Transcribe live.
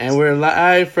And we're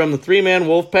live from the three-man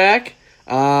wolf pack.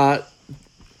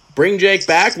 Bring Jake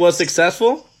back was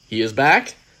successful. He is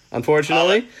back,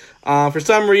 unfortunately. For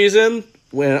some reason,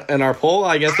 in our poll,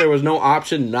 I guess there was no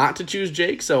option not to choose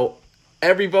Jake, so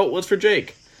every vote was for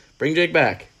Jake. Bring Jake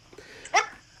back.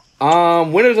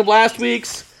 Winners of last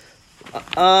week's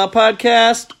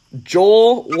podcast,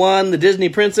 Joel won the Disney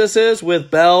Princesses with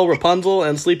Belle, Rapunzel,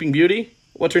 and Sleeping Beauty.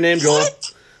 What's her name, Joel?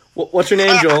 What's your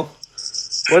name, Joel?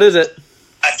 What is it?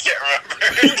 I can't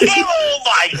remember. Oh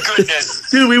my goodness.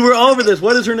 Dude, we were over this.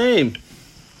 What is her name?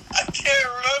 I can't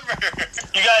remember.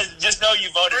 You guys just know you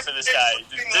voted for this guy.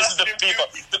 This is the people.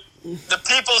 The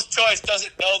people's choice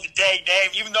doesn't know the dang name,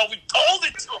 even though we told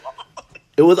it to them.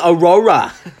 It was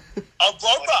Aurora.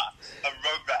 Aurora.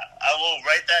 I will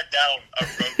write that down.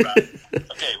 Aurora.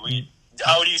 Okay,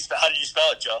 how did you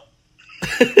spell it, Joe?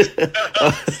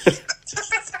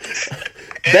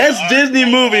 Best Disney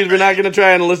movies. We're not going to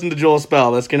try and listen to Joel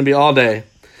spell. That's going to be all day.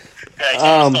 Yeah, I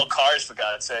can't spell Cars, for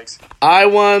God's sakes. I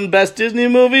won Best Disney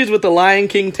Movies with The Lion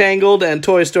King, Tangled, and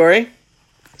Toy Story.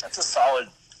 That's a solid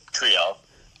trio.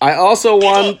 I also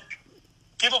won...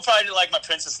 People probably didn't like my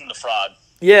Princess and the Frog.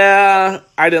 Yeah,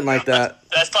 I didn't like that.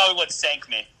 That's probably what sank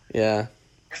me. Yeah.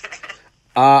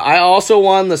 I also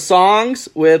won the songs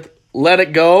with Let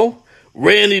It Go,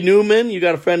 Randy Newman, You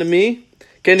Got a Friend of Me,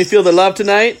 Can You Feel the Love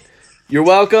Tonight, You're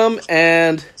Welcome,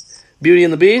 and Beauty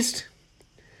and the Beast.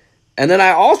 And then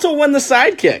I also won the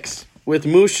sidekicks with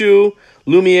Mushu,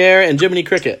 Lumiere, and Jiminy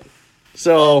Cricket.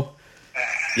 So,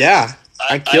 yeah,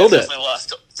 I killed it.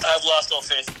 I've lost all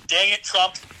faith. Dang it,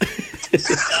 Trump.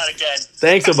 Not again.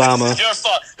 Thanks, Obama. This is your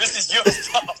fault. This is your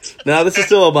fault. No, this is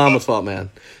still Obama's fault, man.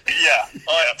 Yeah.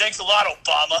 Oh, yeah. Thanks a lot,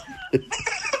 Obama.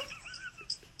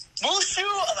 Mushu?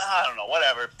 I don't know.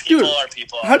 Whatever. People are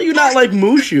people. How do you not like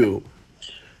Mushu?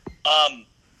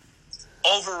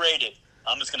 Overrated.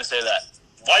 I'm just going to say that.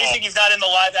 Why do you think he's not in the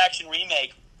live-action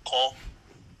remake, Cole?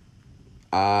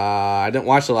 I didn't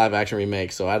watch the live-action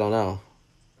remake, so I don't know.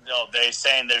 No, they're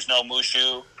saying there's no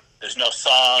Mushu, there's no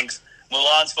songs.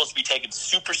 Mulan's supposed to be taken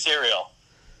super serial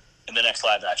in the next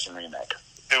live-action remake.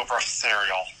 Super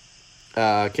serial.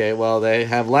 Okay, well, they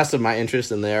have less of my interest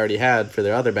than they already had for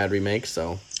their other bad remakes,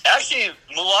 so... Actually,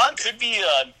 Mulan could be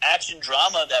an action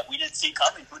drama that we didn't see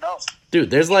coming. Who knows?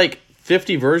 Dude, there's like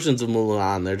 50 versions of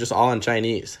Mulan. They're just all in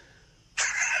Chinese.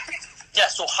 Yeah,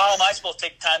 so how am I supposed to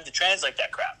take time to translate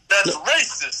that crap? That's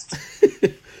racist.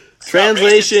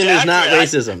 Translation is not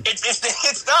racism.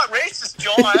 It's not racist,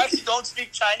 Joel. I actually don't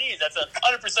speak Chinese. That's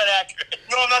 100% accurate.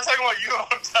 No, I'm not talking about you.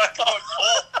 I'm talking about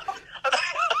Cole. I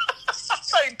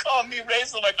thought you called me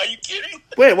racist. I'm like, are you kidding?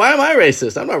 Wait, why am I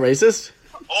racist? I'm not racist.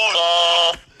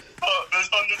 There's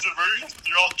hundreds of versions.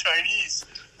 They're all Chinese.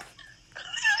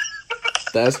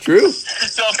 That's true.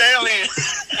 So apparently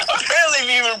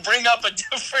we even bring up a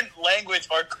different language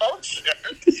or culture.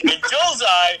 In Joel's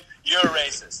eye, you're a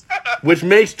racist. Which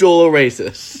makes Joel a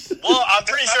racist. Well, I'm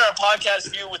pretty sure our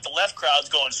podcast view with the left crowd's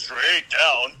going straight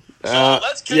down. So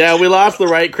let's yeah, we lost the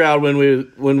right crowd when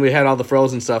we had all the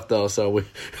Frozen stuff, though. So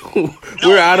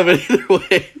we're out of it either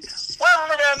way. Well,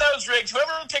 man, that was rigged.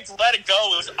 Whoever picked Let It Go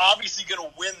was obviously going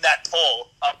to win that poll.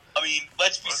 I mean,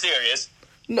 let's be serious.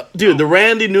 No, dude, the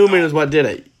Randy Newman is what did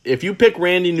it. If you pick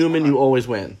Randy Newman, you always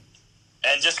win.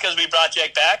 And just because we brought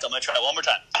Jake back, I'm going to try it one more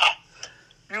time.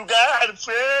 You got a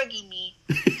friend in me.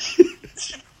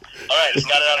 All right, just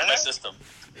got it out of my system.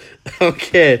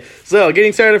 Okay, so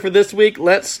getting started for this week,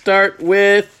 let's start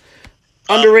with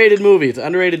underrated movies,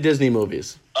 underrated Disney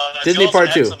movies. Disney Joel's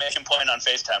Part 2. Exclamation point on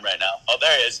FaceTime right now. Oh,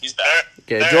 there he is. He's back.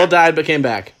 Okay, Joel died but came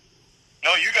back.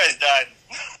 No, you guys died.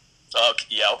 Okay,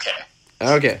 yeah, okay.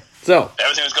 Okay, so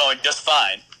everything was going just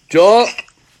fine.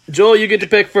 Joel, you get to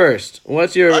pick first.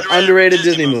 What's your underrated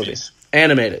Disney movie?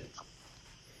 Animated.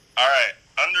 All right,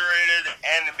 underrated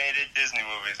animated Disney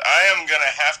movies. I am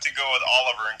gonna have to go with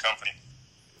Oliver and Company.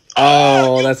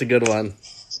 Oh, that's a good one.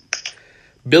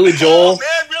 Billy Joel. Oh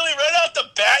man, really? Right out the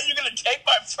bat, you're gonna take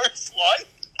my first one?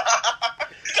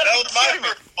 That was my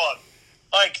first one.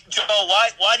 Like, Joel,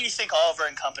 why do you think Oliver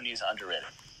and Company is underrated?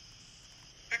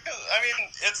 Because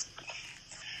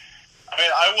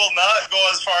I will not go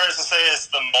as far as to say it's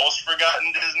the most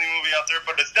forgotten Disney movie out there,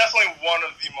 but it's definitely one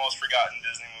of the most forgotten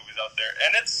Disney movies out there,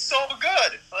 and it's so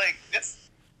good. Like, it's.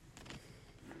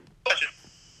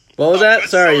 What was that?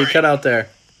 Sorry, you cut out there.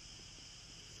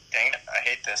 Dang it, I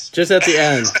hate this. Just at the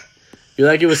end. You're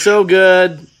like, it was so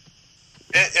good.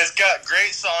 It's got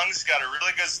great songs, it's got a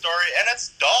really good story, and it's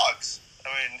dogs. I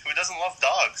mean, who doesn't love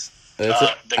dogs?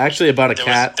 It's actually about a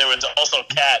cat. There was also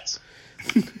cats.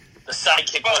 The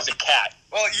sidekick was a cat.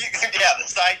 Well, yeah, the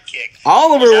sidekick.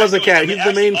 Oliver was a cat. He's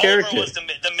the main character. Was the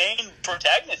main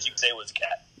protagonist, you could say, was a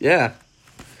cat. Yeah.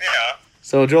 Yeah.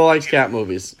 So Joel likes cat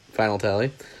movies. Final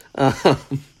tally. What?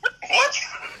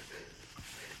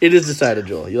 It is decided,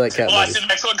 Joel. You like cat Watch movies. the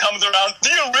next one comes around. The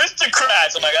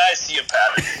Aristocrats. I'm like, I see a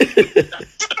pattern.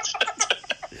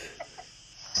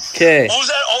 Okay. What was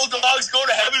that? All dogs go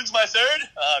to heaven's my third?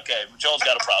 Okay, Joel's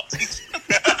got a problem.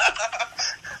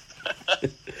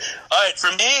 All right,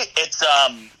 for me, it's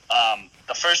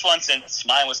the first one since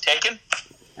mine was taken.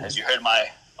 As you heard my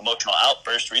emotional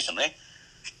outburst recently.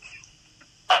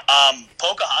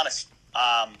 Pocahontas.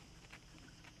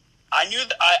 I knew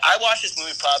that I watched this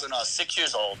movie probably when I was 6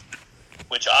 years old,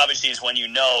 which obviously is when you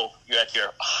know you're at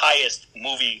your highest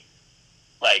movie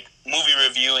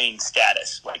reviewing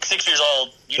status. Like 6 years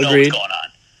old, you know Agreed. what's going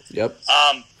on. Yep.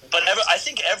 But I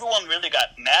think everyone really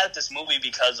got mad at this movie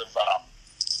because of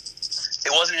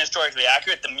it wasn't historically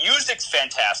accurate. The music's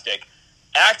fantastic.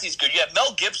 Acting's good. You have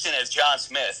Mel Gibson as John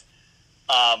Smith.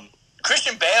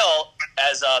 Christian Bale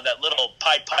as that little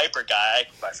Pied Piper guy.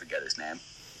 I forget his name.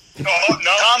 Oh,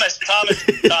 no. Thomas.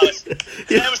 His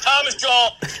name was Thomas,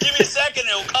 Joel. Give me a second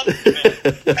and it'll come to me.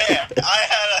 Hey, I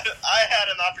had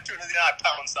an opportunity and I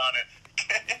pounced on it.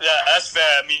 Yeah, that's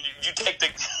fair. I mean, you take the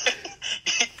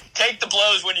take the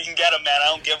blows when you can get them, man. I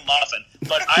don't give them often.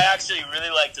 But I actually really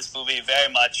like this movie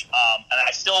very much. And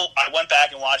I went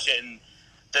back and watched it, and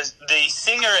the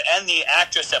singer and the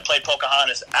actress that played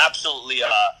Pocahontas absolutely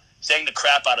sang the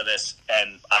crap out of this,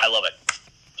 and I love it.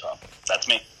 So that's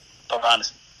me,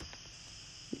 Pocahontas.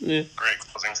 Yeah. Great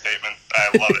closing statement.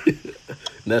 I love it.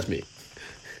 That's me.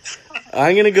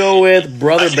 I'm going to go with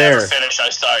Brother I Bear. never finished.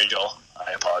 I'm sorry, Joel.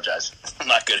 I apologize. I'm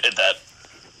not good at that.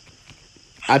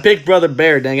 I picked Brother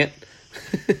Bear, dang it.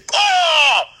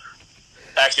 Oh!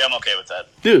 Actually, I'm okay with that.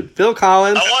 Dude, Phil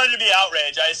Collins. I wanted to be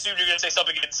outraged. I assumed you were going to say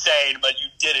something insane, but you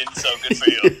didn't, so good for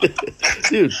you.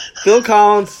 Dude, Phil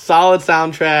Collins, solid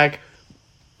soundtrack.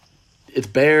 It's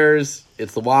bears.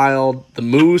 It's the wild. The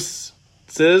mooses.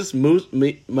 Mooses.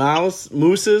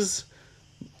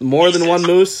 More than one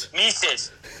moose. Mises.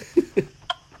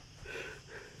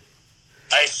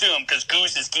 I assume, because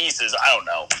goose is geeses. I don't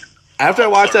know. After I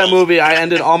watched that movie, I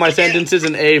ended all my sentences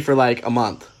in A for like a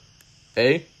month.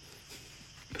 A?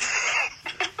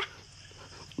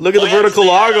 Look at the vertical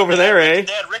log over there, eh?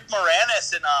 They had Rick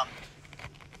Moranis and,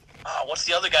 what's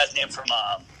the other guy's name from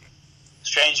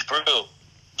Strange Brew?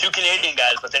 Two Canadian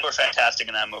guys, but they were fantastic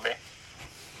in that movie.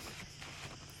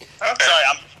 Okay. Sorry,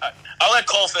 I'll let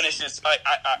Cole finish this.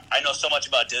 I know so much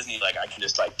about Disney, like I can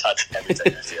just like touch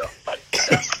everything I feel. But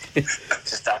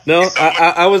just that. No,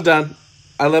 I was done.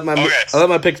 I let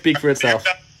my pick speak for itself.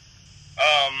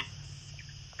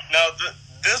 Now,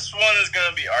 this one is going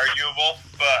to be arguable,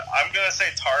 but I'm going to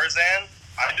say Tarzan.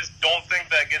 I just don't think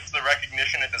that gets the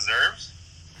recognition it deserves,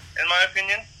 in my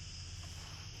opinion.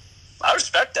 I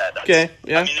respect that. Okay,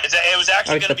 yeah. I mean, it was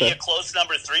actually going to be that. a close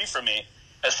number 3 for me,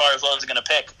 as far as what I was going to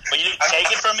pick. But you didn't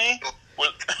take it from me,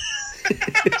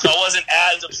 so I wasn't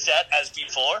as upset as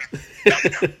before.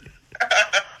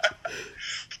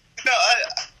 No,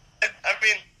 I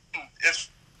mean, it's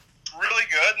really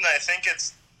good, and I think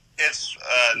it's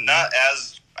not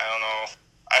as, I don't know,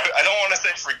 I don't want to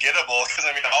say forgettable, because,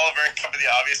 I mean, Oliver and Company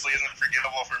obviously isn't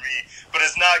forgettable for me, but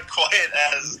it's not quite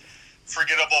as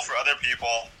forgettable for other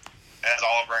people as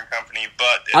Oliver and Company,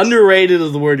 but it's, Underrated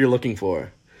is the word you're looking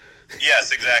for.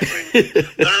 yes, exactly.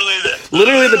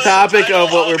 Literally the topic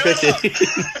of what we're picking.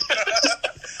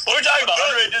 What we're talking about,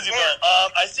 underrated Disney film.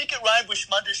 I think it rhymed with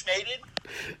Schmunderschmated.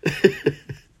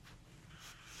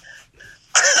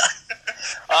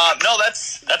 No,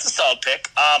 that's a solid pick.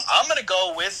 I'm gonna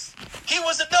go with he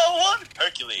was a no one,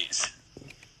 Hercules.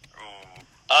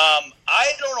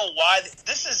 I don't know why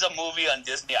this is a movie on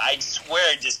Disney. I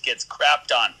swear it just gets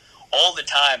crapped on all the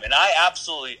time, and I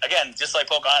absolutely, again, just like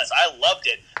Pocahontas, I loved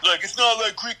it. Like, it's not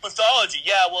like Greek mythology.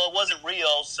 Yeah, well, it wasn't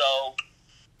real, so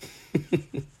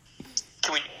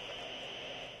can we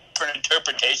for an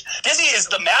interpretation? Disney is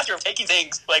the master of taking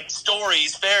things like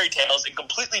stories, fairy tales, and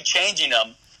completely changing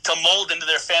them to mold into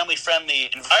their family-friendly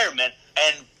environment.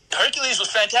 And Hercules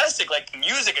was fantastic. Like,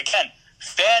 music, again,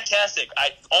 fantastic.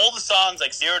 All the songs,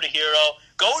 like Zero to Hero,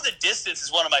 Go the Distance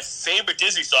is one of my favorite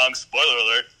Disney songs. Spoiler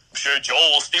alert. I'm sure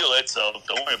Joel will steal it, so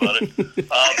don't worry about it.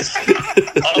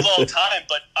 Of all time.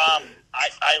 But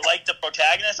I like the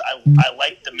protagonist. I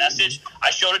like the message.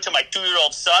 I showed it to my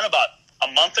 2-year-old son about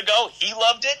a month ago. He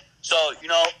loved it. So,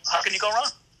 how can you go wrong?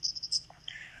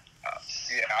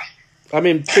 Yeah. I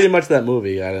mean, pretty much that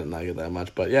movie. I didn't like it that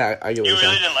much, but yeah, I get what You you're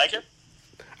really saying. didn't like it?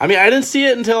 I mean, I didn't see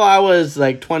it until I was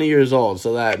like 20 years old,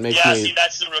 so that makes Yeah, me... see,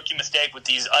 that's the rookie mistake with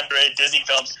these underrated Disney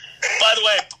films. By the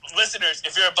way, listeners,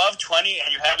 if you're above 20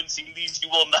 and you haven't seen these, you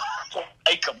will not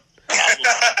like them.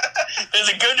 There's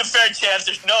a good and fair chance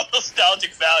there's no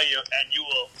nostalgic value, and you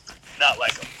will not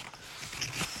like them.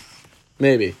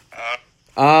 Maybe.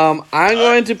 I'm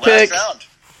going to pick. Last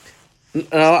round.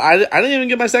 No, I didn't even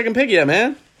get my second pick yet,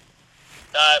 man.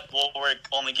 Well, we're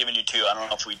only giving you two. I don't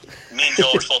know if me and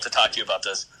Joel are supposed to talk to you about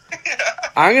this.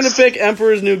 I'm going to pick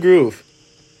Emperor's New Groove.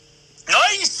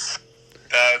 Nice!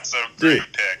 That's a great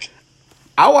pick.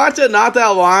 I watched it not that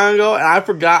long ago, and I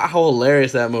forgot how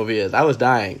hilarious that movie is. I was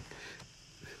dying.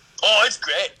 Oh, it's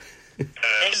great.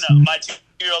 And my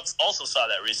 2-year-old also saw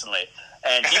that recently,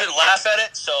 and he didn't laugh at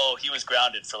it, so he was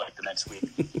grounded for like the next week.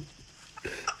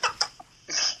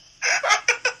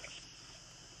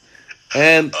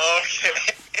 And Okay.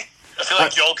 I feel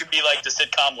like Joel could be like the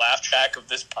sitcom laugh track of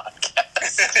this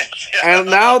podcast. and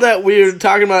now that we're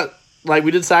talking about, like,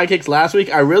 we did sidekicks last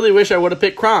week, I really wish I would have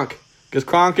picked Kronk, because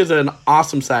Kronk is an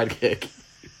awesome sidekick.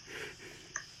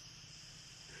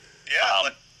 Yeah,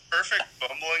 like perfect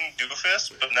bumbling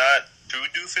doofus, but not too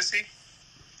doofusy.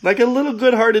 Like a little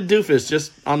good-hearted doofus,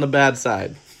 just on the bad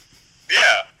side. Yeah,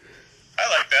 I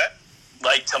like that.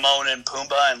 Like Timon and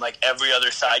Pumbaa and like every other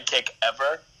sidekick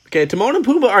ever. Okay, Timon and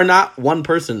Pumbaa are not one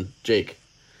person, Jake.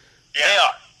 Yeah. They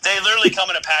are. They literally come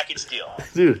in a package deal.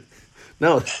 Dude,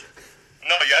 no.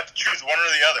 No, you have to choose one or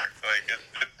the other.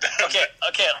 Okay.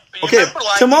 You Okay, remember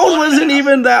Lion Timon King wasn't 1.5?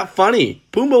 even that funny.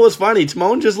 Pumbaa was funny.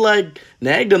 Timon just, like,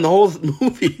 nagged him the whole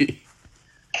movie.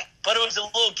 But it was a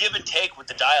little give and take with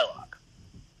the dialogue.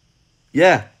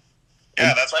 Yeah,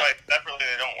 Yeah, that's why separately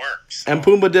they don't work. So. and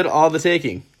Pumbaa did all the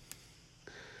taking.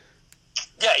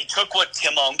 Yeah, he took what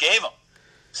Timon gave him,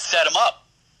 set him up.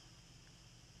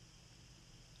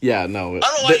 Yeah, no. I don't know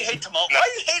why you hate Timon. Why are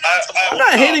you hating Timon? I'm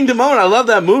not hating Timon. I love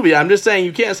that movie. I'm just saying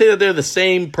you can't say that they're the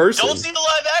same person. Don't see the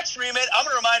live action remake. I'm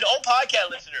going to remind all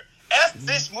podcast listener, F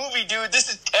this movie, dude. This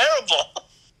is terrible.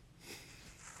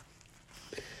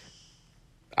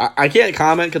 I can't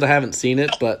comment because I haven't seen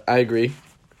it, but I agree.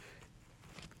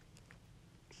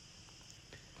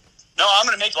 No, I'm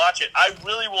going to make you watch it. I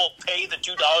really will pay the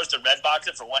 $2 to Redbox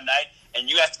it for one night, and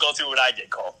you have to go through what I did,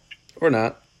 Cole. Or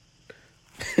not.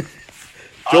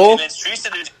 I'll Joel? convince Teresa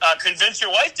to convince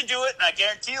your wife to do it, and I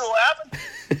guarantee it will happen.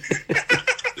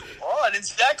 Oh, I didn't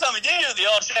see that coming, did you? The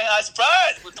old Shanghai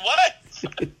surprise with the wife.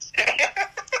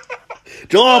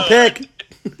 Joel, pick.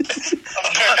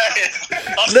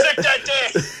 I'm sick that day.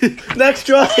 Next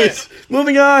choice.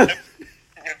 Moving on.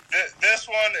 This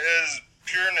one is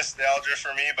pure nostalgia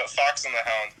for me, but Fox and the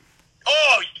Hound.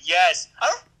 Oh, yes. I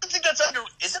don't think that's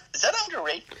is that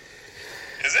underrated?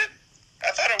 Is it?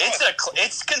 I thought it was.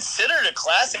 It's considered a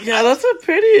classic. Yeah, that's a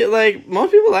pretty, like,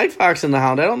 most people like Fox and the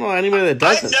Hound. I don't know anybody that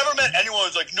I've doesn't. never met anyone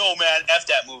who's like, no, man, F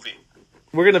that movie.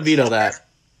 We're going to veto that.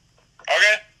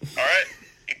 Okay, all right.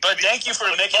 But thank you for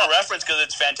making a reference because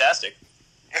it's fantastic.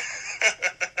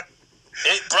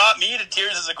 It brought me to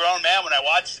tears as a grown man when I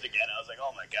watched it again. I was like,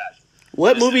 oh my gosh.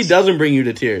 What movie doesn't bring you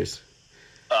to tears?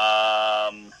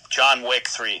 John Wick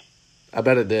 3. I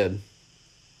bet it did.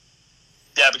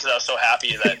 Yeah, because I was so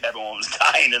happy that everyone was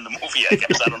dying in the movie, I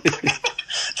guess. I don't know.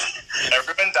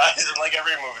 Everyone dies in like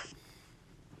every movie.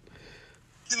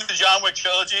 The John Wick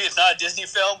trilogy, it's not a Disney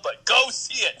film, but go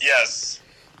see it. Yes,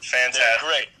 They're fantastic.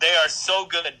 great. They are so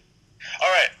good. All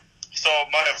right, so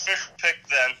my official pick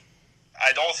then.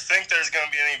 I don't think there's going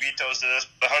to be any vetoes to this.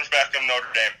 The Hunchback of Notre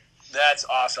Dame. That's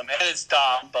awesome. And it's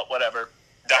Dom, but whatever.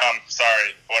 Dom,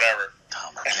 sorry, whatever. Oh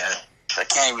my god. I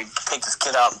can't even take this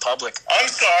kid out in public. I'm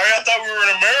sorry, I thought we were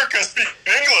in America speaking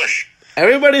English.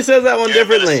 Everybody says that one Yeah,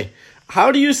 differently.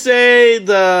 How do you say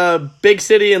the big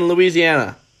city in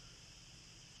Louisiana?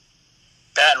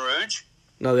 Baton Rouge?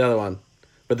 No, the other one.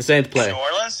 But the Saints play. New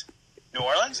Orleans? New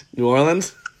Orleans? New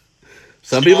Orleans?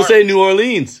 Some New people say Orleans. New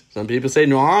Orleans. Some people say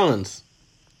New Orleans.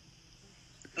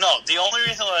 No, the only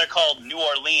reason why they're called New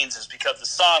Orleans is because the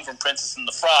song from Princess and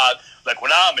the Frog, like,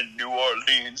 when I'm in New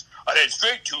Orleans, I head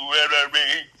straight to LA.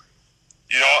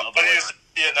 You know what? But he's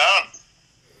Vietnam.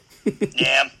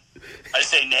 Nam. I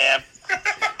say Nam.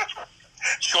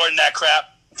 Shorten that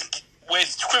crap.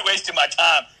 Quit wasting my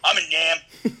time. I'm in Nam.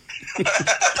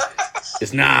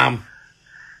 It's Nam.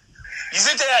 You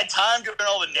think they had time during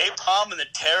all the napalm and the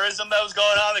terrorism that was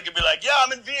going on? They could be like, yeah,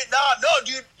 I'm in Vietnam. No,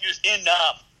 dude, you're just in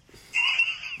Nam.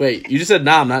 Wait, you just said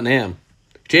Nam, not Nam.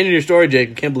 Changing your story,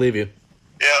 Jake. I can't believe you.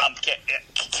 Yeah. Can't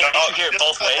you hear it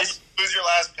both ways? Who's your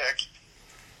last pick?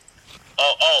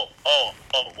 Oh, well,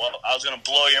 I was going to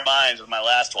blow your minds with my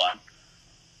last one.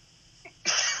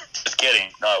 Just kidding.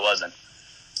 No, it wasn't.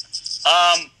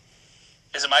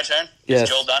 Is it my turn? Yes. Is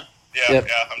Joel done? Yeah, Yep.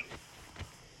 yeah.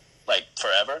 Like,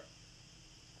 forever?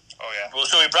 Oh, yeah. Well,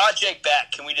 so we brought Jake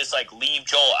back. Can we just, like, leave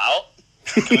Joel out?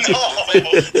 No, we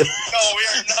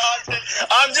are not.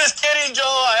 I'm just kidding,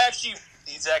 Joel.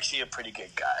 He's actually a pretty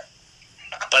good guy,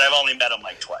 but I've only met him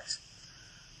like twice.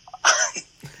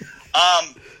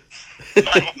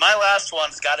 My last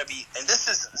one's got to be, and this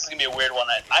is gonna be a weird one.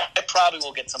 I probably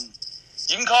will get some.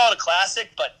 You can call it a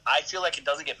classic, but I feel like it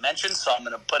doesn't get mentioned, so I'm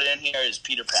gonna put it in here as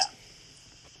Peter Pan.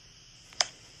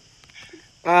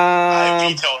 I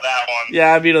veto that one.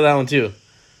 Yeah, I veto that one too.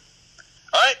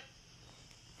 All right,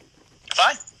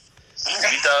 fine.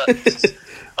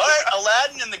 All right,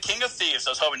 Aladdin and the King of Thieves.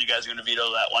 I was hoping you guys were gonna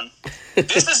veto that one.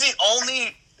 This is the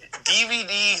only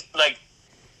DVD like.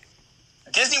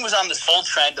 Disney was on this whole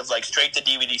trend of like straight to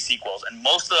DVD sequels, and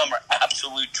most of them are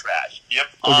absolute trash. Yep.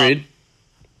 Agreed.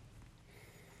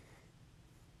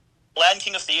 Aladdin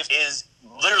King of Thieves is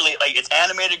literally like it's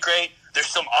animated great. There's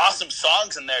some awesome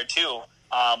songs in there too,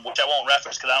 which I won't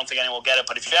reference because I don't think anyone will get it.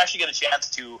 But if you actually get a chance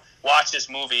to watch this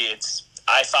movie,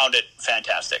 I found it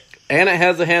fantastic. And it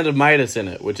has the Hand of Midas in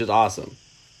it, which is awesome.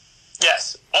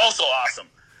 Yes, also awesome.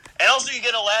 And also you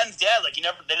get Aladdin's dad. Like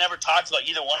they never talked about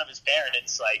either one of his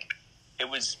parents. Like. It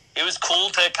was cool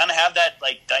to kind of have that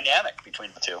like dynamic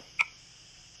between the two.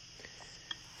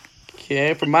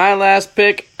 Okay, for my last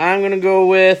pick, I'm gonna go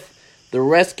with The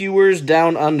Rescuers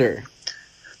Down Under.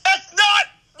 That's not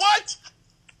what.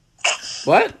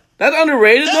 What? That's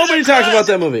underrated. Nobody talks about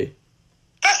that movie.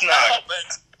 That's not.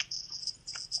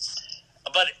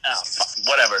 But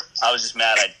whatever. I was just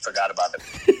mad I forgot about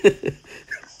it.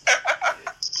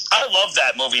 I love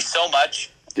that movie so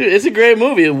much. Dude, it's a great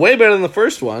movie. Way better than the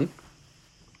first one.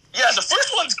 Yeah, the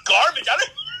first one's garbage.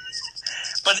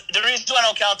 But the reason I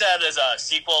don't count that as a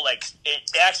sequel, like,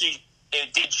 it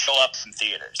did show up in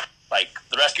theaters. Like,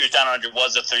 The Rescuers Down Under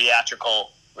was a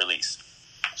theatrical release.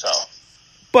 So.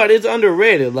 But it's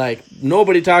underrated. Like,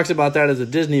 nobody talks about that as a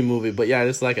Disney movie, but yeah,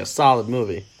 it's like a solid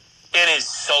movie. It is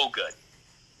so good.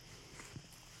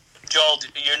 Joel,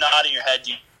 you're nodding your head.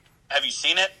 Have you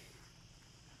seen it?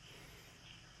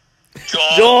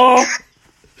 Joel!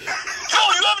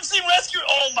 Joel, you haven't seen Rescue?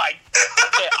 Oh my!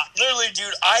 Okay, literally,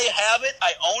 dude, I have it.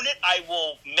 I own it. I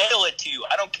will mail it to you.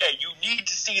 I don't care. You need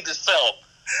to see this film.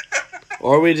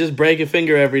 Or we just break a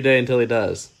finger every day until he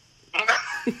does.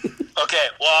 Okay,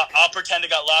 well, I'll pretend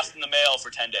it got lost in the mail for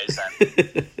 10 days then.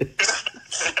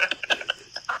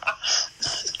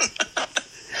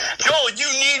 Joel, you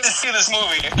need to see this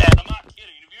movie, man. I'm not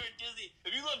kidding.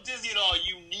 If you love Disney at all,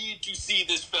 you need to see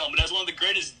this film. It has one of the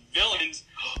greatest villains.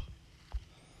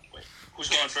 Who's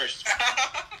going first?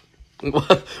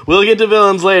 We'll get to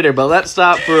villains later, but let's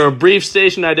stop for a brief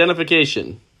station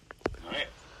identification. All right.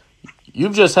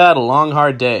 You've just had a long,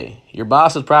 hard day. Your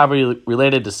boss is probably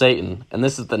related to Satan, and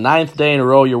this is the 9th day in a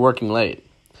row you're working late.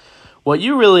 What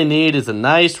you really need is a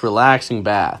nice, relaxing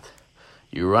bath.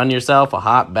 You run yourself a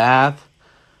hot bath,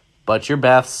 but your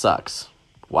bath sucks.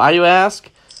 Why, you ask?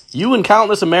 You and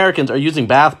countless Americans are using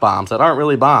bath bombs that aren't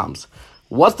really bombs.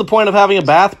 What's the point of having a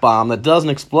bath bomb that doesn't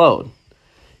explode?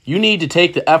 You need to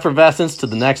take the effervescence to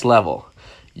the next level.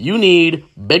 You need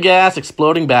big-ass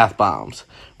exploding bath bombs.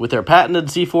 With their patented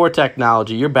C4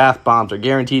 technology, your bath bombs are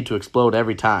guaranteed to explode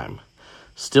every time.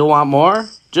 Still want more?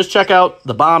 Just check out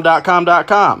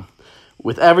thebomb.com.com.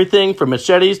 With everything from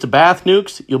machetes to bath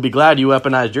nukes, you'll be glad you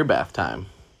weaponized your bath time.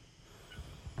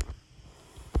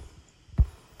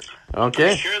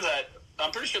 Okay.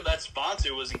 I'm pretty sure that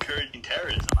sponsor was encouraging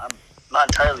terrorism. I'm not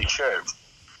entirely sure.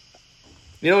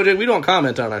 You know, Jake, we don't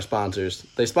comment on our sponsors.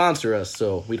 They sponsor us,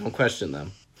 so we don't question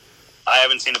them. I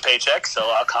haven't seen a paycheck, so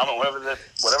I'll comment whatever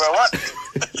I want.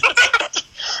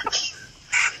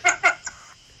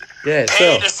 Yeah,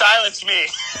 Pay to silence me.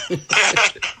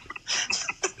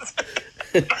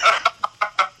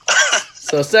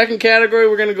 So second category,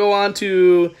 we're going to go on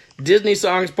to Disney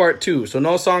Songs Part 2. So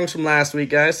no songs from last week,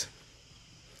 guys.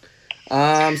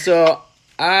 My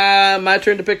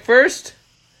turn to pick first.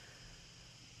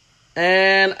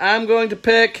 And I'm going to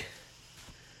pick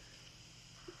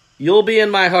You'll Be in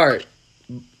My Heart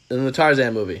in the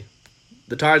Tarzan movie.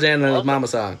 The Tarzan and his mama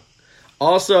song.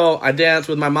 Also, I danced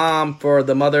with my mom for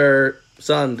the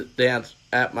mother-son dance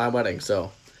at my wedding,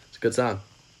 so it's a good song.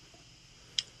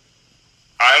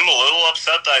 I'm a little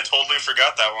upset that I totally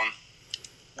forgot that one.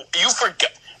 You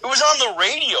forgot? It was on the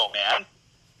radio, man.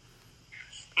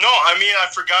 No, I mean, I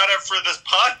forgot it for this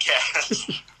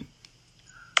podcast.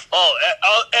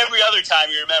 Every other time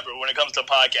you remember when it comes to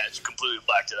podcasts, you completely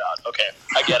blacked it out. Okay,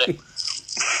 I get it.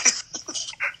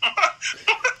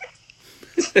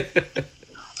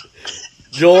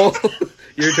 Joel,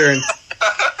 your turn.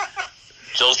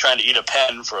 Joel's trying to eat a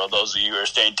pen for all those of you who are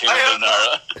staying tuned in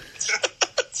our...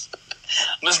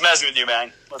 I'm just messing with you,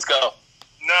 man. Let's go.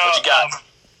 No. What you got?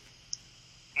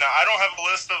 Now, I don't have a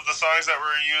list of the songs that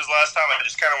were used last time. I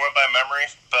just kind of went by memory,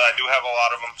 but I do have a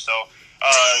lot of them. So,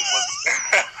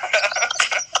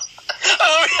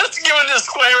 let's give a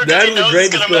disclaimer. That is a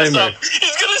great disclaimer.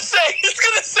 He's gonna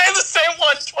say the same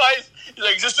one twice. He's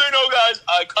like, just so you know, guys,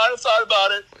 I kind of thought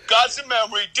about it, got some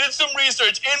memory, did some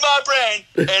research in my brain,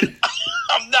 and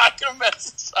I'm not gonna mess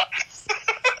this up.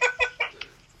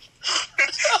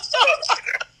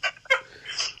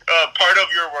 Part of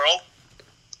Your World.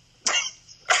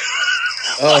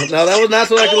 Oh, no, that was not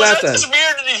selected last time. That's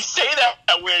weird. Did he say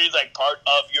that weird? He's like, part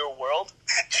of your world?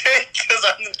 Because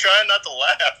I'm trying not to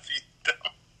laugh.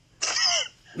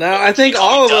 Now, I think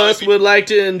all of us would like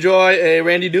to enjoy a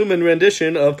Randy Newman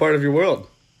rendition of Part of Your World.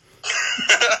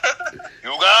 You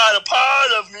got a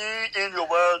part of me in your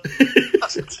world.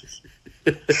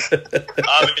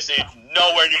 Obviously,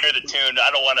 nowhere near the tune.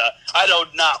 I do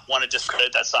not want to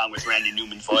discredit that song with Randy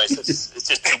Newman's voice. It's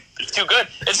just too good.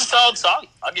 It's a solid song.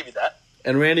 I'll give you that.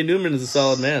 And Randy Newman is a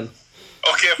solid man.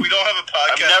 Okay, if we don't have a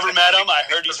podcast, I've never met him. I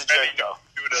heard he's a jerk, though.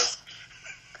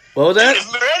 What was that?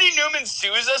 If Randy Newman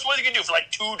sues us, what are you going to do for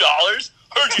like $2?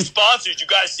 Heard you sponsors. You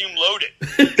guys seem loaded. I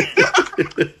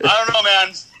don't know,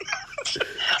 man.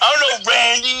 I don't know,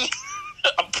 Randy.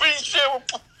 I'm pretty sure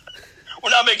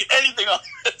we're not making anything on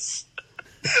this.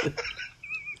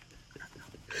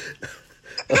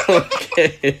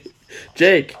 Okay.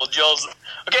 Jake. Well, Joel's...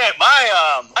 Okay,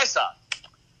 my song.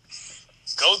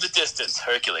 Go the Distance,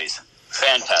 Hercules.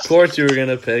 Fantastic. Of course you were going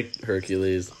to pick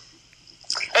Hercules.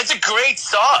 It's a great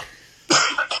song.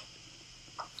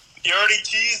 You already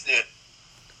teased it.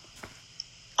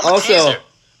 I'm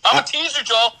a teaser,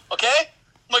 Joel, okay?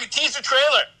 I'm like a teaser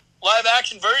trailer. Live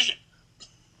action version.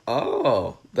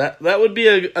 Oh, that would be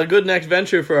a good next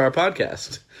venture for our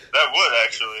podcast. That would,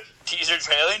 actually. Teaser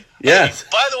trailing? Yes. Hey,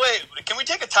 by the way, can we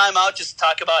take a time out just to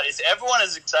talk about, is everyone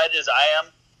as excited as I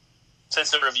am since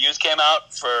the reviews came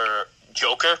out for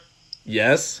Joker?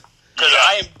 Yes. Because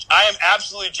I am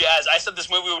absolutely jazzed. I said this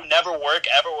movie would never work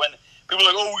ever when people are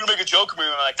like, oh, we're going to make a Joker movie.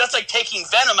 I'm like, that's like taking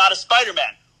Venom out of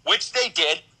Spider-Man, which they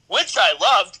did, which I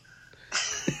loved.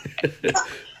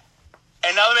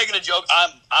 And now they're making a joke.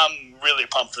 I'm really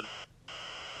pumped for them.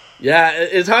 Yeah,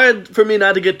 it's hard for me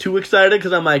not to get too excited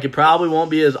because I'm like, it probably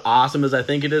won't be as awesome as I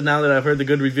think it is now that I've heard the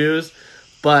good reviews.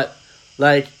 But,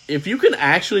 like, if you can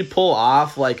actually pull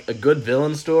off, like, a good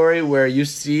villain story where you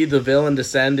see the villain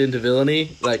descend into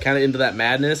villainy, like, kind of into that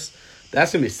madness,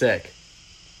 that's going to be sick.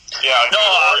 Yeah.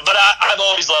 No, but I've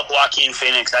always loved Joaquin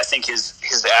Phoenix. I think his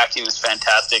acting is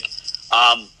fantastic.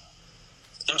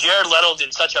 And Jared Leto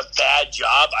did such a bad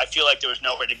job. I feel like there was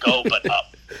nowhere to go but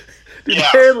up.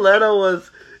 Jared Leto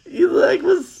was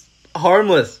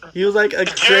harmless. He was like a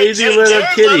crazy little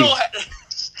kitty.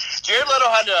 Jared Leto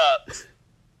had a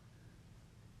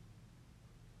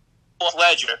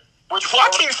Ledger, which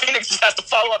Joaquin Phoenix just has to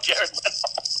follow up Jared Leto.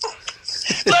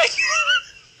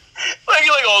 like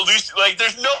oh, at least, like,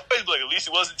 there's no way, like, at least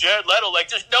it wasn't Jared Leto. Like,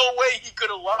 there's no way he could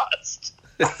have lost.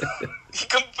 He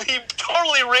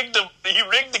totally rigged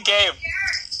the game.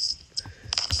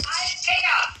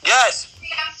 Yes.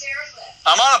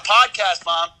 I'm on a podcast,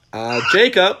 Mom.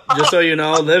 Jacob, just so you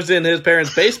know, lives in his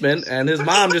parents' basement, and his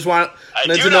mom just wanted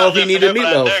to know if he needed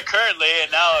meatloaf. I'm there currently,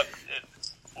 and now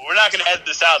we're not going to edit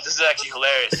this out. This is actually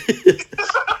hilarious.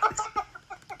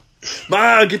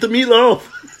 Mom, get the meatloaf.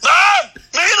 Mom,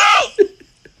 meatloaf.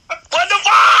 What the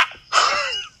fuck?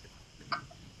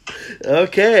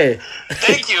 Okay.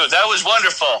 Thank you. That was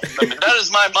wonderful. That is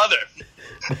my mother.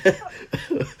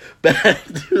 Back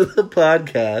to the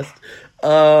podcast.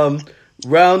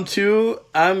 Round 2,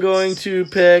 I'm going to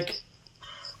pick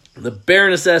The Bare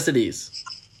Necessities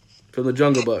from the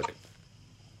Jungle Book.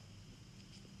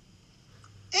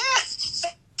 Yeah,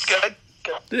 good.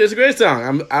 Dude, it's a great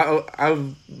song.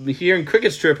 I'm hearing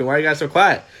crickets chirping. Why are you guys so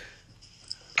quiet?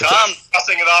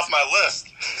 Crossing it off my list.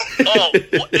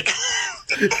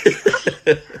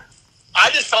 I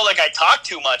just felt like I talked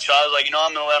too much, so I was like,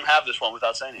 I'm going to let him have this one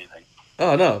without saying anything.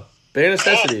 Oh, no. Bare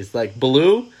Necessities. Like,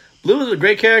 Baloo. Baloo was a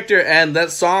great character, and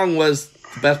that song was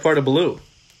the best part of Baloo.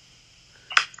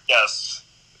 Yes.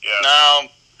 No,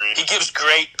 he gives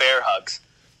great bear hugs.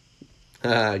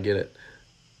 I get it.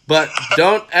 But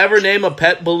don't ever name a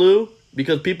pet Baloo,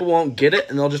 because people won't get it,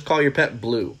 and they'll just call your pet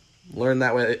Blue. Learn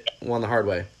that one the hard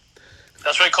way.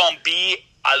 That's why I call him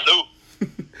B-Aloo.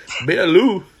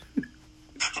 Baloo.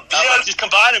 I might just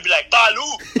combine and be like,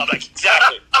 Baloo. I'm like,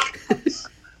 exactly.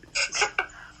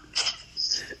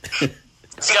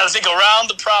 You got to think around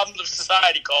the problems of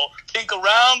society, Cole. Think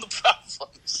around the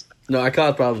problems. No, I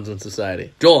cause problems in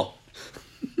society. Joel.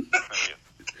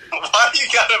 Why do you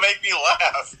got to make me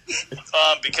laugh?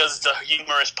 Because it's a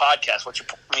humorous podcast.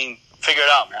 Figure it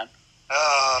out, man.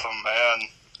 Oh, man.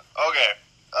 Okay.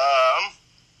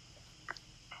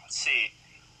 Let's see.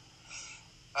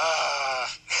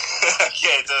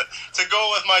 Okay, to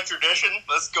go with my tradition,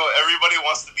 let's go. Everybody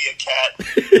wants to be a cat.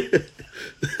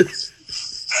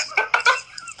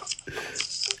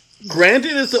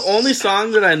 Granted, it's the only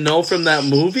song that I know from that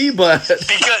movie, but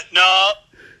Because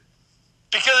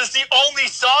it's the only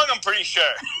song, I'm pretty sure.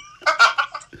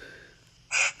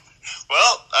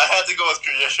 Well, I had to go with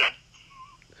tradition.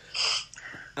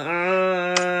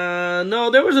 no,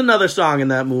 there was another song in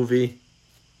that movie.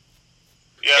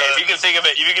 Yeah, Okay, if you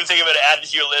can think of it, add it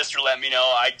to your list or let me know.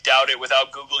 I doubt it.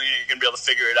 Without Googling it, you're gonna be able to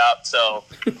figure it out. So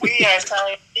we are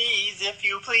Chinese, if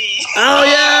you please. Oh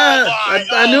yeah,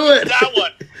 I knew it. That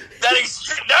one.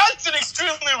 That's an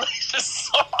extremely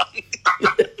racist song. Wait,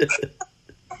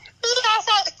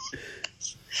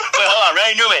 hold on,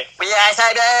 Randy Newman.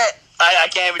 I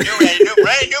can't even do Randy Newman.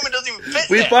 Randy Newman doesn't even fit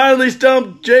We there. finally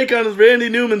stumped Jake on his Randy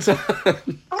Newman song.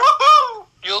 Woohoo!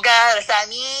 You got a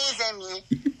Chinese in me.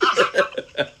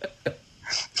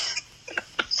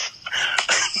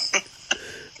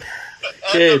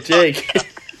 Okay, Jake.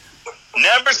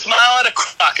 Never smile at a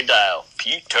crocodile.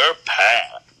 Peter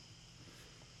Pan.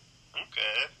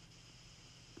 Okay.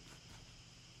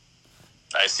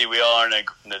 I I see we all are in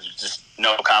just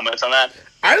no comments on that.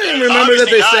 I didn't It's remember that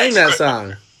they obviously sang that nice.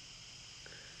 song.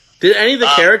 Did any of the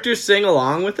characters sing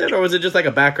along with it, or was it just like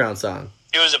a background song?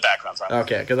 It was a background song.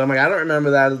 Okay, because I'm like, I don't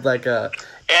remember that as like a...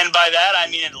 And by that, I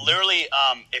mean, it literally,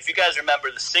 if you guys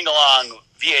remember the sing-along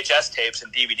VHS tapes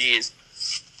and DVDs,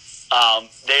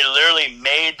 they literally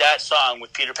made that song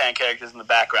with Peter Pan characters in the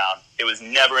background. It was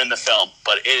never in the film,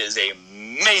 but it is an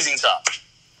amazing song.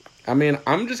 I mean,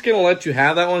 I'm just going to let you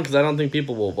have that one because I don't think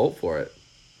people will vote for it.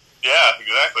 Yeah,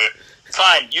 exactly.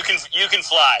 Fine, you can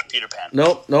fly, Peter Pan.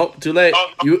 Nope, too late.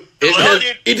 Oh,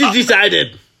 It is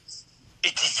decided.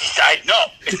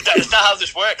 It's not how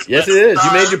this works. Yes, it is.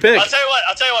 You made your pick. I'll tell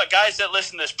you what, guys that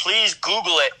listen to this, please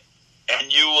Google it,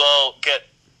 and you'll get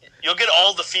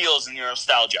all the feels in your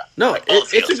nostalgia. No, Like, all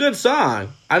the it's a feels. good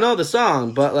song. I know the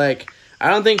song, but like, I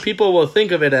don't think people will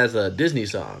think of it as a Disney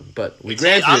song. But we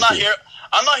granted I'm it not to you. here.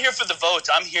 I'm not here for the votes.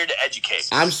 I'm here to educate.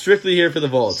 I'm strictly here for the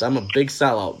votes. I'm a big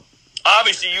sellout.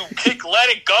 Obviously, you picked "Let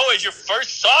It Go" as your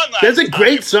first song. That's a time.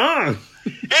 great song.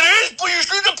 It is, but you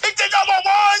should have picked the number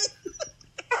one.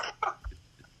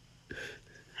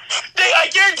 I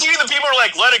guarantee you, the people are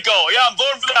like, "Let It Go." Yeah, I'm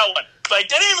voting for that one. Like,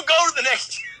 they didn't even go to the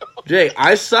next two. Jay,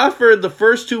 I suffered the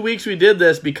first 2 weeks we did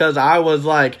this because I was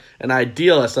like an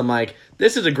idealist. I'm like,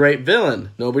 this is a great villain.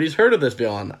 Nobody's heard of this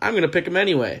villain. I'm going to pick him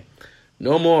anyway.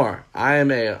 No more. I am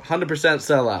a 100%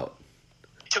 sellout.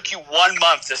 It took you 1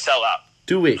 month to sell out.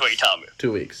 2 weeks. That's what you're telling me.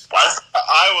 2 weeks. What?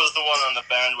 I was the one on the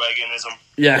bandwagonism.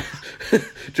 Yeah.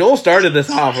 Joel started this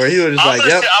off where he was just like,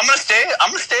 yep. I'm gonna stay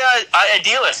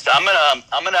idealist. I'm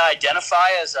gonna identify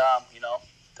as I'm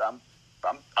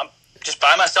just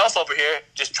by myself over here,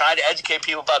 just trying to educate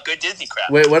people about good Disney crap.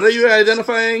 Wait, what are you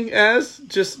identifying as?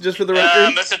 Just for the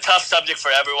record? It's a tough subject for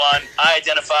everyone. I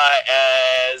identify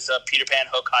as a Peter Pan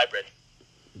Hook hybrid.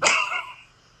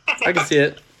 I can see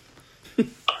it.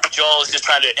 Joel is just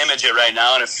trying to image it right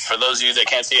now, and for those of you that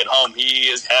can't see it at home, he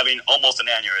is having almost an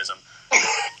aneurysm.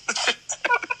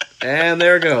 And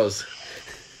there it goes.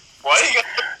 Why are you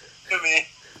going to me?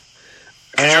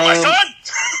 Because you're my son!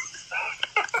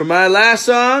 For my last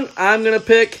song, I'm going to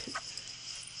pick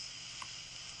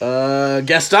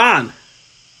Gaston.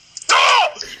 No!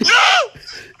 No!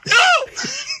 No!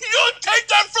 You don't take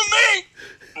that from me!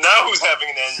 Now who's having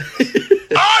an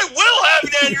aneurysm? I will have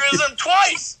an aneurysm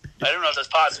twice! I don't know if that's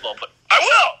possible, but I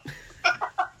will!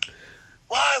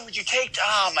 Why would you take...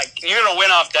 Oh, my... You're going to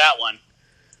win off that one.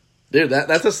 Dude,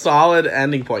 that's a solid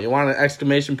ending point. You want an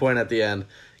exclamation point at the end.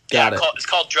 Got it. It's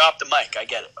called Drop the Mic. I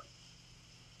get it.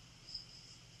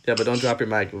 Yeah, but don't drop your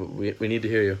mic. We need to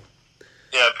hear you.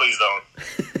 Yeah, please don't.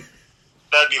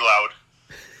 That'd be loud.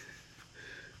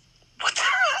 What the...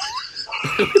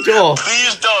 Joel.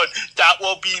 Please don't. That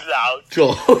will be loud.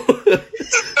 Joel.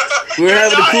 We're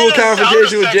having a cool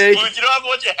confrontation with Jake. Booth. You don't have a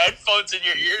bunch of headphones in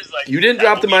your ears. Like, You didn't that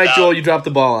drop will the be mic, loud. Joel. You dropped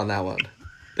the ball on that one.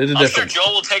 There's a I'm sure difference.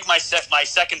 Joel will take my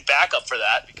second backup for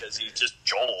that because he's just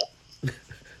Joel.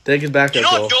 Take his back You up,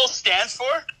 know Joel. what Joel stands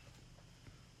for?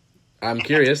 I'm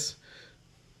curious.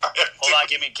 Hold on,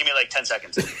 give me like 10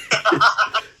 seconds.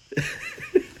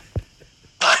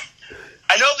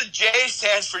 I know the J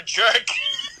stands for jerk.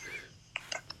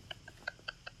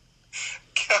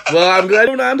 Well, I'm glad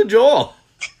we're on to Joel.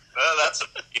 That's a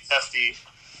pretty hefty.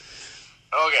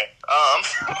 Okay.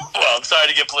 Well, I'm sorry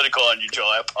to get political on you, Joel.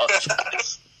 I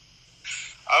apologize.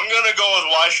 I'm gonna go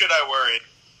with Why Should I Worry?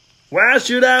 Why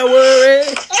should I worry?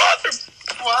 Both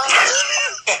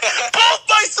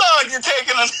my songs you're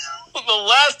taking on the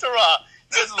last hurrah.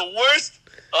 This is the worst.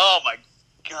 Oh my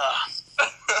god.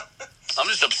 I'm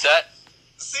just upset.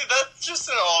 See, that's just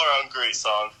an all-around great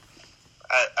song.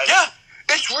 Yeah,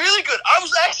 it's really good. I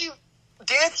was actually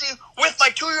dancing with my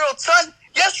 2-year-old son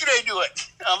yesterday to it.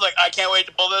 I'm like, I can't wait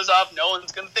to pull this off. No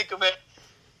one's going to think of it.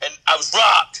 And I was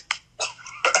robbed.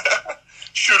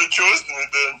 Should have chosen it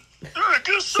then.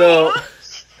 So,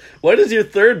 what is your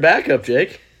third backup,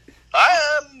 Jake?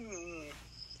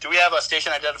 Do we have a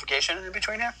station identification in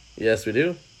between here? Yes, we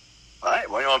do. All right,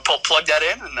 well, you want to plug that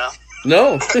in? And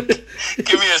No.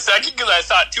 give me a second, because I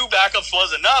thought 2 backups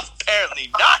was enough.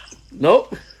 Apparently not.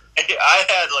 Nope. I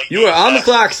had like... You are on the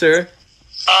clock, sir.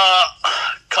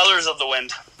 Colors of the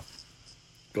Wind.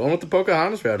 Going with the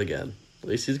Pocahontas route again. At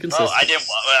least he's consistent. Oh, I didn't.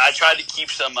 I tried to keep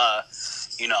some,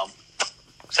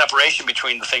 separation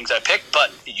between the things I picked, but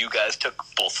you guys took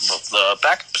both of the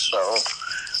backups, so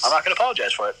I'm not going to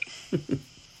apologize for it.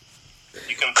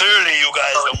 Clearly, you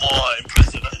guys are more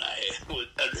impressive than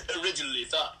I originally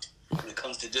thought when it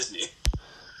comes to Disney.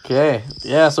 Okay.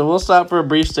 Yeah, so we'll stop for a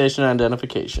brief station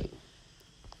identification.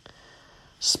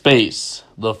 Space,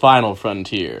 the final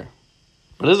frontier.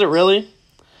 But is it really?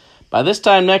 By this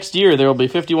time next year, there will be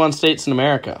 51 states in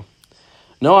America.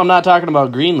 No, I'm not talking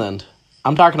about Greenland.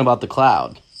 I'm talking about the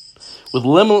cloud. With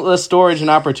limitless storage and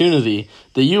opportunity,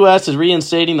 the U.S. is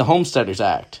reinstating the Homesteaders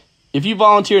Act. If you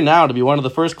volunteer now to be one of the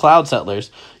first cloud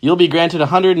settlers, you'll be granted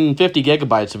 150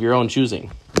 gigabytes of your own choosing.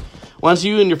 Once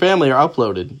you and your family are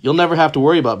uploaded, you'll never have to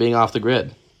worry about being off the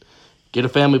grid. Get a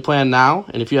family plan now,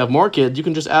 and if you have more kids, you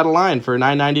can just add a line for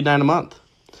 $9.99 a month.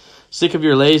 Sick of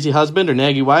your lazy husband or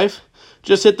naggy wife?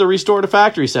 Just hit the restore to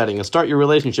factory setting and start your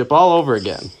relationship all over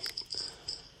again.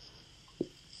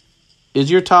 Is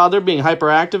your toddler being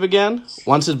hyperactive again?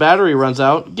 Once his battery runs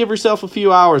out, give yourself a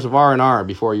few hours of R&R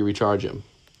before you recharge him.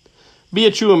 Be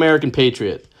a true American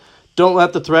patriot. Don't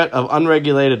let the threat of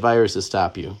unregulated viruses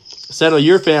stop you. Settle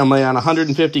your family on a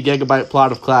 150 gigabyte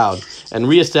plot of cloud and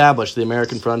reestablish the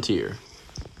American frontier.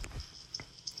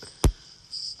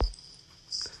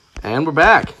 And we're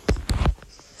back.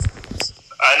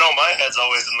 I know my head's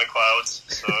always in the clouds,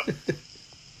 so...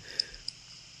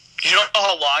 You know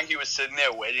how long he was sitting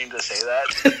there waiting to say that?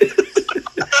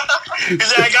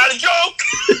 He's like, I got a joke!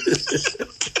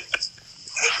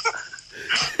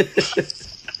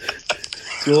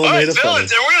 Cool, All right,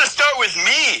 villains, and we're going to start with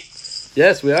me.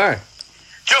 Yes, we are.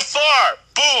 Jafar,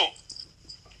 boom.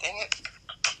 Dang it.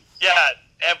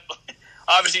 Yeah,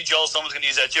 obviously, Joel, someone's going to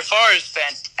use that. Jafar is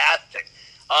fantastic.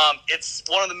 It's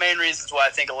one of the main reasons why I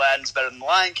think Aladdin's better than The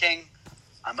Lion King.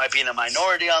 I might be in a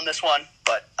minority on this one,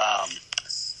 but...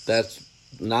 That's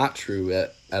not true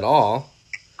at all.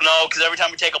 No, because every time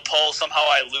we take a poll, somehow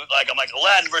I lose. Like, I'm like,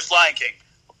 Aladdin versus Lion King.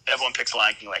 Everyone picks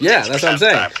Lion King. Like, yeah, that's what I'm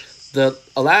saying. The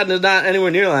Aladdin is not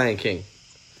anywhere near Lion King.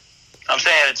 I'm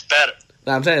saying it's better.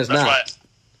 No, I'm saying it's that's not. Why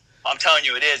I'm telling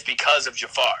you it is because of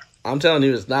Jafar. I'm telling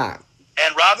you it's not.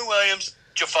 And Robin Williams,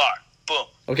 Jafar. Boom.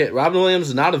 Okay, Robin Williams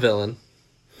is not a villain.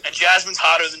 And Jasmine's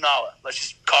hotter than Nala. Let's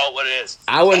just call it what it is.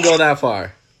 I wouldn't go that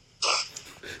far.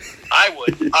 I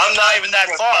would. I'm not even that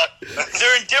far.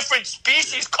 They're in different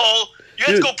species, Cole. You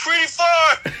have to go pretty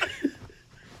far.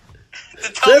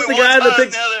 To tell That's me the guy that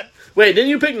picked... Other. Wait, didn't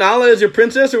you pick Nala as your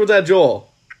princess, or was that Joel?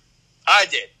 I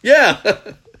did. Yeah.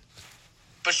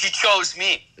 But she chose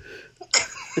me.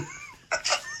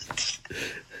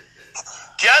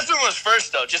 Jasmine was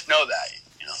first, though. Just know that.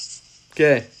 You know.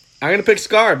 Okay. I'm going to pick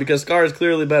Scar, because Scar is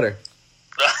clearly better.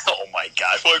 Oh my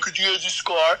gosh, why could you use a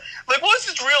Scar? Like, what's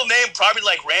his real name? Probably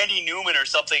like Randy Newman or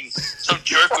something. Some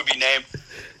jerk would be named.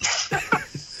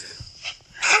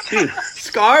 Dude,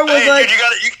 Scar was hey, like... Dude,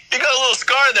 you got a little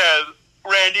scar there,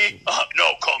 Randy.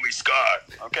 No, call me Scar,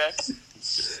 okay?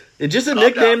 It's just a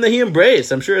nickname that he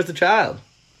embraced, I'm sure, as a child.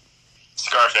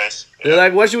 Scarface. They're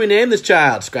like, what should we name this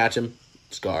child? Scratch him.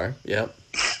 Scar, yep.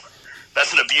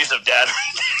 That's an abusive dad.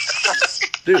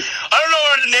 Dude. I don't know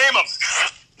where to name him.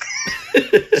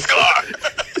 Scar.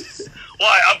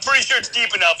 Why? I'm pretty sure it's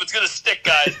deep enough. It's gonna stick,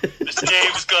 guys. This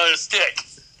name is gonna stick.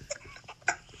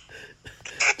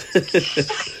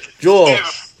 Joel. Okay,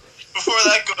 before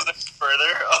that goes any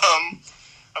further, I'm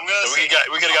gonna. So we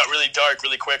could have got really dark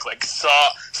really quick, like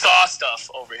saw stuff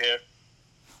over here.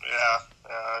 Yeah,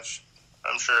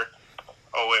 I'm sure.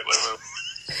 Oh wait.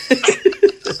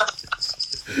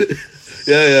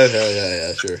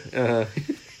 Yeah, sure. Uh-huh.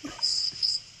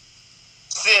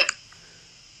 Sid.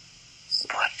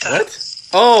 What?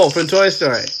 Oh, from Toy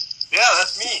Story. Yeah,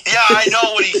 that's me. Yeah, I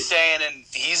know what he's saying, and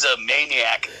he's a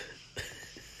maniac.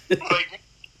 Like,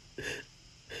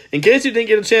 In case you didn't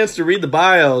get a chance to read the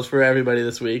bios for everybody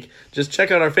this week, just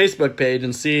check out our Facebook page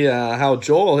and see how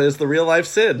Joel is the real-life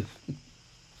Sid.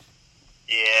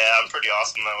 Yeah, I'm pretty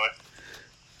awesome that way.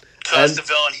 So that's the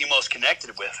villain he most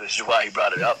connected with, which is why he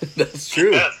brought it up. That's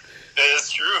true. Yeah, it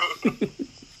is true.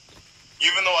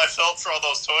 Even though I felt for all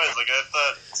those toys, like I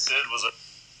thought Sid was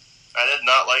I did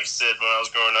not like Sid when I was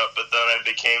growing up, but then I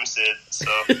became Sid,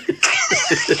 so.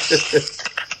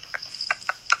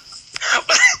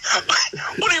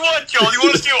 What do you want, Joel? You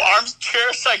want us to do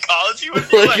armchair psychology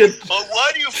with you? Like Well,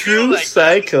 why do you feel True like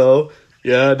psycho.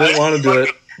 Yeah, I didn't want to do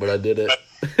it, but I did it.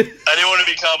 I didn't want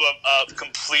to become a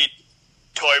complete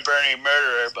toy-burning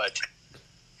murderer, but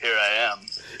here I am.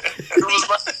 It was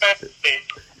my family.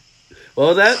 What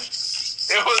was that?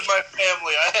 It was my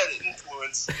family. I had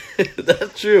influence.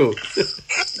 That's true.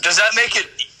 Does that make it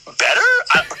better?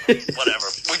 Whatever.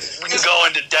 We can go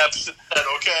into depth. Is that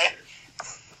okay?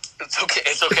 It's okay.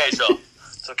 It's okay, Joel.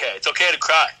 It's okay. It's okay to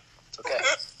cry. It's okay.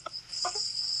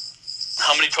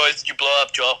 How many toys did you blow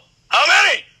up, Joel? How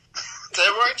many?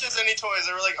 There weren't just any toys.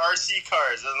 They were like RC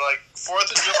cars and like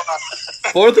 4th of July.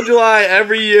 4th of July,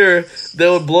 every year, they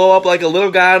would blow up like a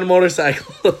little guy on a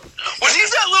motorcycle. Was he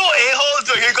that little a-hole?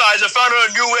 So here, guys, I found out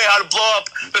a new way how to blow up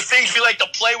the things we like to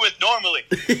play with normally.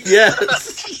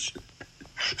 Yes.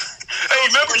 Hey,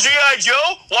 remember G.I.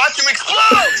 Joe? Watch him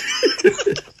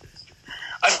explode!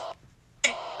 I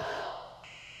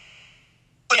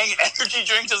energy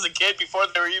drinks as a kid before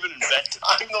they were even invented.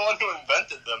 I'm the one who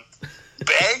invented them.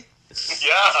 Bang?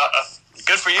 Yeah.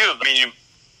 Good for you. I mean,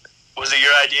 was it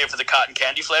your idea for the cotton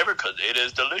candy flavor? Because it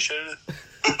is delicious.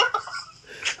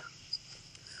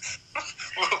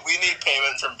 We need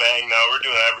payment from Bang now. We're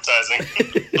doing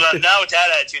advertising. Well, now with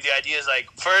that attitude, the idea is like,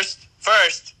 first,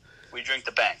 we drink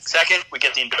the Bang. Second, we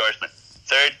get the endorsement.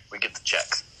 Third, we get the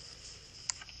checks.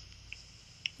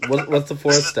 What's the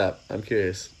 4th step? I'm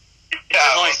curious.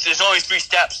 Yeah. There's only 3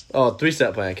 steps. Oh,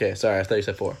 3-step plan. Okay, sorry, I thought you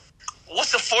said 4.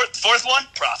 What's the fourth one?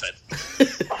 Profit.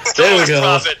 There we go.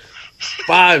 Profit.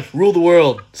 5, rule the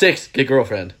world. 6, get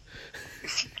girlfriend.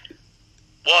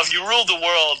 Well, if you ruled the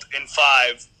world in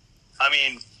 5, I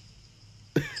mean,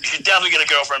 you should definitely get a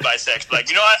girlfriend by 6. Like,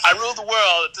 you know what? I ruled the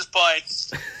world at this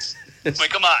point. I mean,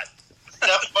 come on.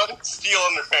 Step 1, steal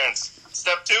underpants.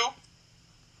 Step 2,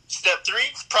 step 3,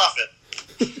 profit.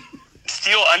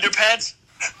 Steal underpants?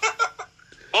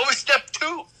 What was step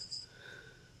 2?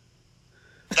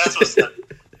 That's what step.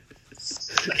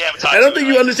 I don't think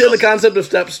you understand the concept of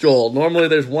steps, Joel. Normally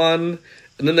there's one,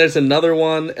 and then there's another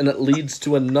one, and it leads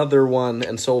to another one,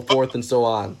 and so forth and so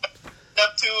on.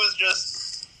 Step 2 is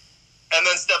just... And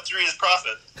then step 3 is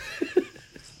profit.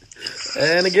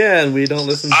 And again, we don't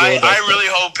listen to Joel.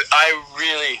 I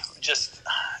really just,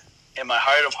 in my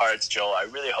heart of hearts, Joel, I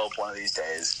really hope one of these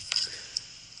days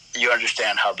you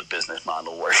understand how the business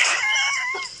model works.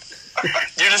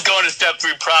 You're just going to step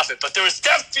 3 profit, but there were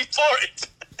steps before it.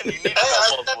 And you need to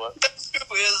know both of them. Step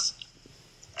 2 is...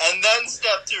 And then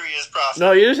step 3 is profit.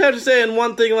 No, you just have to say, and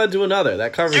one thing led to another.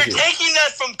 That covers You're you. taking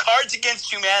that from Cards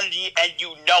Against Humanity, and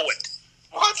you know it.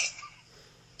 What?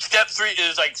 Step 3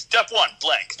 is like, step 1,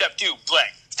 blank. Step 2,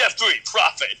 blank. Step 3,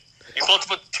 profit. You're supposed to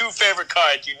put 2 favorite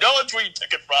cards. You know it's where you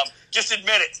took it from. Just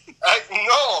admit it.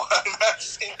 No, I'm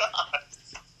actually not.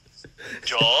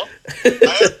 Joel?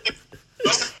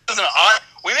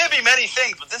 We may be many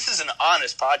things, but this is an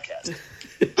honest podcast.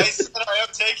 I said I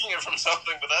am taking it from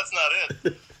something, but that's not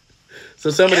it. So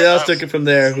somebody else took it from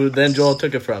there, who then Joel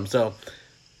took it from. So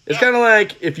it's kind of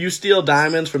like if you steal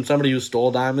diamonds from somebody who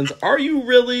stole diamonds, are you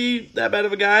really that bad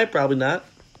of a guy? Probably not.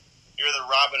 You're the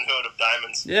Robin Hood of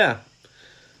diamonds. Yeah.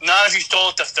 Not if you stole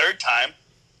it the 3rd time.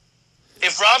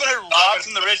 If Robin Hood robbed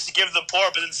from the rich to give to the poor,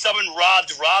 but then someone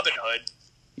robbed Robin Hood.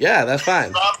 Yeah, that's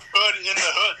fine. Robin Hood in the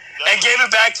hood. And gave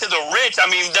it back to the rich. I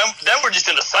mean, then we're just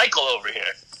in a cycle over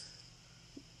here.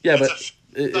 Yeah, but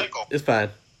it's fine.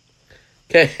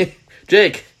 Okay,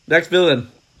 Jake, next villain.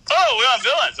 Oh, we're on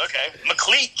villains. Okay.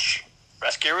 McLeach.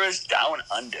 Rescuers Down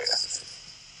Under.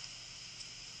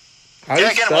 How do you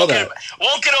spell that?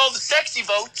 Won't get all the sexy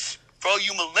votes for all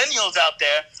you millennials out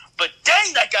there, but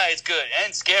dang, that guy is good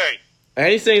and scary. And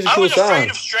he sings a cool song. I was afraid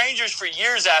of strangers for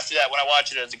years after that when I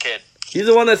watched it as a kid. He's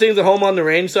the one that sings the Home on the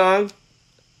Range song?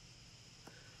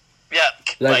 Yeah.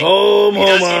 Like home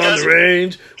on the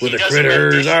range, where the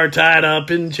critters are tied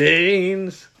up in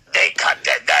chains. They cut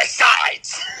their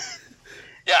sides.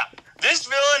 Yeah. This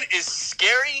villain is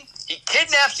scary. He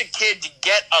kidnaps a kid to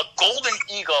get a golden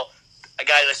eagle.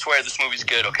 Guys, I swear this movie's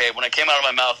good, okay? When it came out of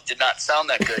my mouth, it did not sound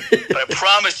that good. But I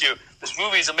promise you, this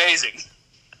movie's amazing.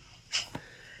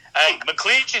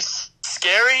 McLeach is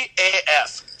scary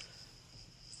AF.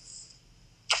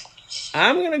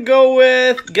 I'm going to go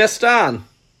with Gaston.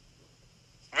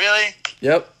 Really?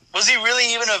 Yep. Was he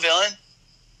really even a villain?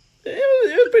 It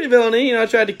was pretty villainy. You know, I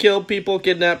tried to kill people,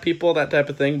 kidnap people, that type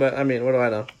of thing. But, I mean, what do I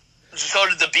know? So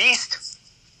did the Beast.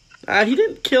 He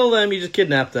didn't kill them. He just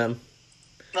kidnapped them.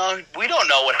 No, we don't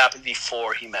know what happened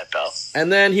before he met Belle.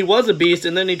 And then he was a beast,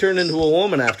 and then he turned into a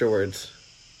woman afterwards.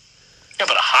 Yeah,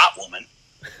 but a hot woman.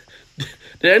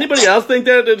 Did anybody else think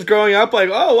that it's growing up? Like,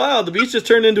 oh, wow, the beast just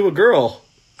turned into a girl.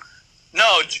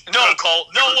 No, Cole.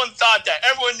 No one thought that.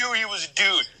 Everyone knew he was a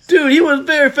dude. Dude, he was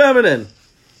very feminine.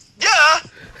 Yeah.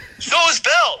 So was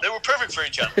Belle. They were perfect for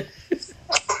each other.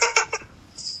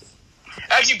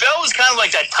 Actually, Belle was kind of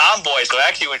like that tomboy, so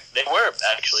actually they were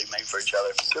actually made for each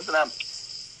other. Good for them.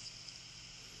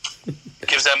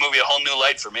 Gives that movie a whole new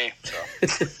light for me. So.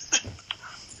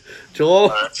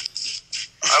 Joel?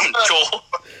 I'm Joel.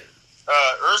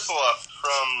 Ursula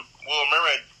from Little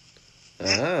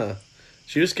Mermaid.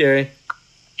 She was scary.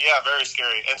 Yeah, very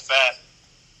scary and fat.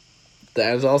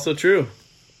 That is also true.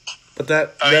 But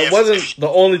that yeah, wasn't the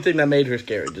only thing that made her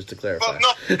scary, just to clarify. Well,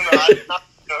 no, I did not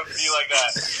be like that.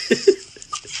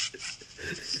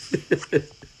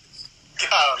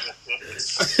 God,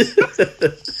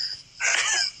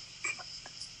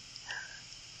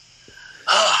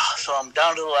 So I'm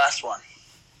down to the last one.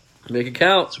 Make it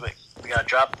count. So we gotta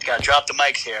drop the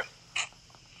mics here.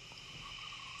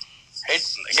 Hey,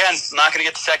 again, not gonna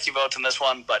get the sexy votes in this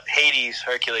one, but Hades,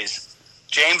 Hercules,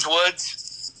 James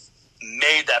Woods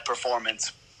made that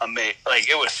performance amazing. Like,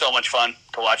 it was so much fun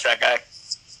to watch that guy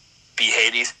be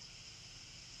Hades.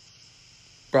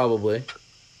 Probably.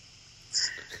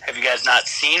 Have you guys not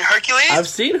seen Hercules? I've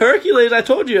seen Hercules. I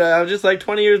told you. I was just like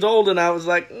 20 years old, and I was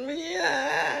like,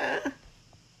 yeah.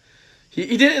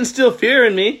 He didn't instill fear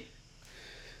in me.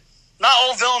 Not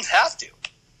all villains have to.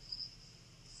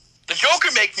 The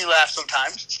Joker makes me laugh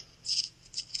sometimes.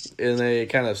 In a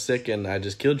kind of sick and I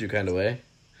just killed you kind of way.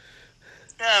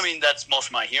 Yeah, I mean, that's most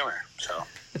of my humor. So,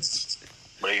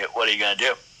 what are you gonna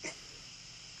do?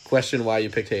 Question why you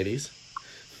picked Hades.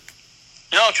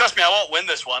 You know, trust me, I won't win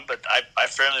this one, but I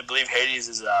firmly believe Hades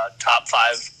is a top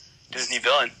 5 Disney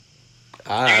villain. You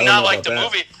can not like the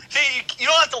movie. See, you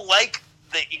don't have to like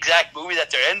the exact movie that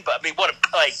they're in, but I mean,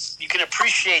 you can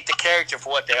appreciate the character for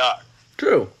what they are.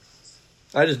 True.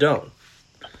 I just don't.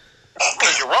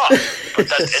 Because you're wrong,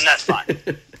 and that's fine.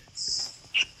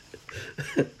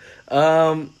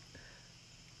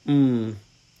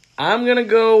 I'm gonna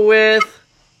go with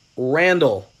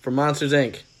Randall from Monsters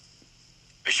Inc.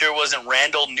 You sure it wasn't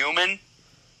Randall Newman?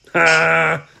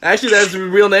 Actually, that's his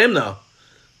real name, though.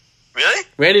 Really?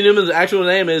 Randy Newman's actual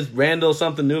name is Randall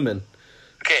something Newman.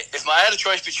 Okay, if I had a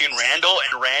choice between Randall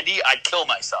and Randy, I'd kill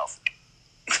myself.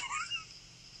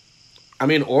 I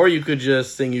mean, or you could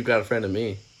just sing "You Got a Friend in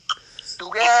Me." You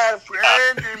got a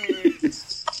friend in me. You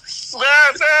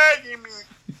got a friend in me.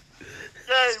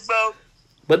 Yeah, bro.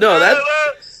 But no,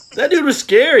 that dude was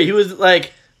scary. He was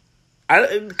like,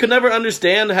 I could never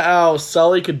understand how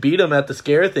Sully could beat him at the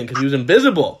scare thing because he was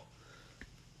invisible.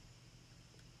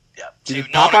 Yeah, He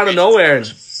just pop out of nowhere and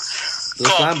do a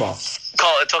slime ball.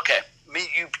 Call it's okay.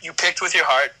 You picked with your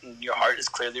heart, and your heart is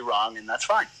clearly wrong, and that's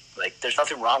fine. Like, there's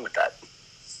nothing wrong with that.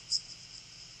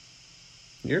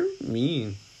 You're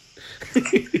mean. Shut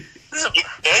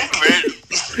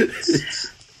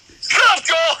up,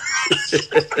 Joel!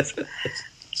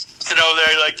 Sitting over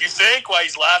there, like, you think? While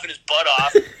he's laughing his butt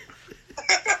off.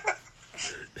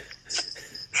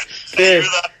 You're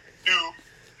that too.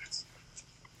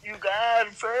 You got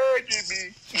a friend in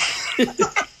me.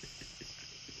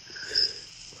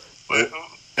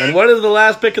 And what is the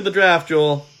last pick of the draft,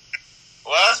 Joel?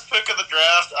 Last pick of the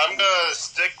draft, I'm gonna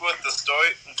stick with the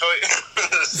Story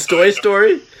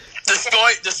Story? The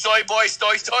soy boy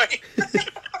story.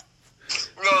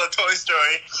 No, the Toy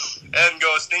Story, and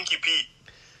go Stinky Pete.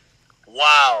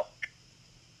 Wow.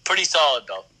 Pretty solid,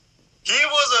 though. He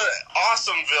was an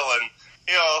awesome villain.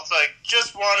 You know, like,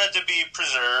 just wanted to be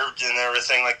preserved and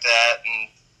everything like that, and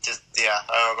just, yeah,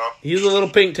 I don't know. He's a little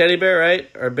pink teddy bear, right?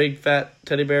 Or a big fat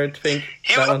teddy bear, pink.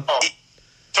 He that was, one?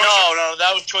 No,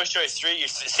 that was Toy Story 3.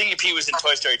 Stinky Pete was in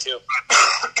Toy Story 2.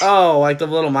 Oh, like the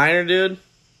little miner dude?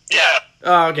 Yeah.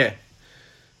 Oh, okay.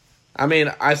 I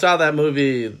mean, I saw that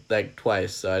movie, like,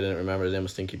 twice, so I didn't remember his name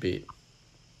was Stinky Pete.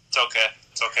 It's okay.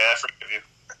 I forgive you.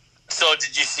 So,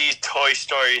 did you see Toy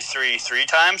Story 3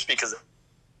 times? Because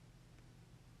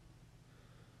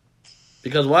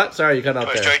what? Sorry, you cut out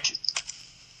Toy there. Story 2.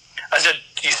 I said,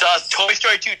 you saw Toy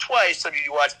Story 2 twice, so did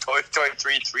you watch Toy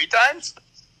Story 3 times?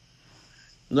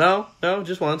 No,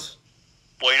 just once.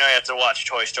 Well, you have to watch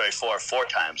Toy Story 4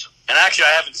 times. And actually,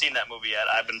 I haven't seen that movie yet.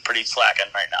 I've been pretty slacking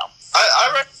right now.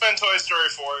 I recommend Toy Story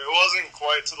 4. It wasn't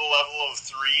quite to the level of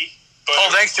 3. But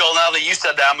Thanks, Joel. Now that you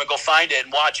said that, I'm going to go find it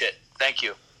and watch it. Thank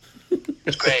you.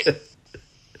 It's great. But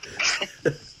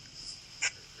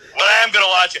I am going to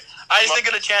watch it. I just didn't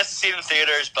get a chance to see it in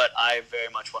theaters, but I very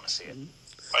much want to see it.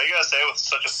 Why you gotta say it with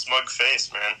such a smug face,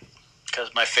 man?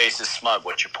 Because my face is smug.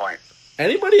 What's your point?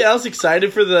 Anybody else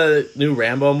excited for the new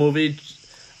Rambo movie?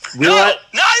 No, not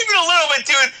even a little bit,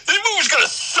 dude. This movie's going to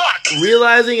suck.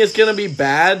 Realizing it's going to be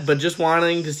bad, but just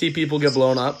wanting to see people get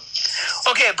blown up.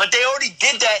 Okay, but they already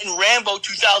did that in Rambo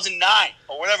 2009,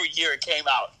 or whatever year it came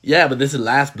out. Yeah, but this is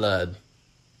Last Blood.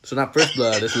 So not First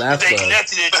Blood, it's Last They Blood.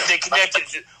 connected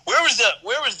it. Where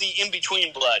was the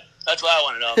in-between blood? That's what I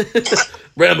want to know.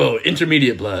 Rambo,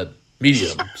 intermediate blood.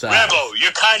 Medium size. Rambo,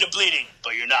 you're kind of bleeding,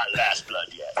 but you're not Last Blood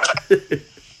yet.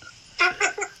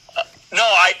 No,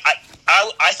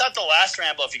 I thought the last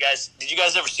Rambo, did you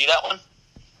guys ever see that one?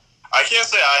 I can't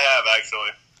say I have, actually.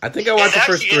 I think I watched the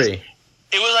first 3.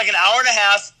 It was like an hour and a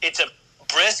half. It's a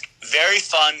brisk, very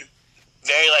fun,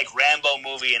 very like Rambo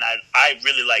movie, and I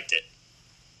really liked it.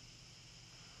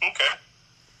 Okay.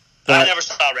 I never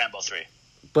saw Rambo 3.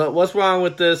 But what's wrong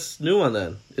with this new one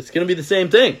then? It's going to be the same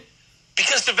thing.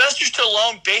 Because Sylvester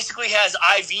Stallone basically has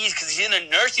IVs because he's in a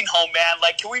nursing home, man.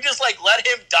 Like, can we just let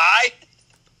him die?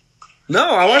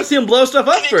 No, I want to see him blow stuff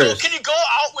up first. Can you go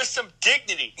out with some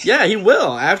dignity? Yeah, he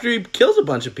will. After he kills a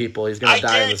bunch of people, he's going to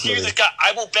die in this guarantee movie. you this guy,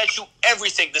 I will bet you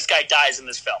everything this guy dies in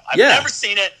this film. I've Yeah. never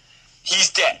seen it. He's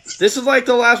dead. This is like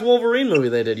the last Wolverine movie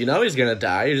they did. You know he's going to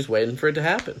die. You're just waiting for it to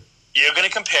happen. You're going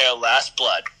to compare Last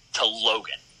Blood to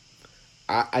Logan.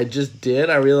 I just did.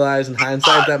 I realized in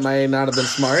hindsight that might not have been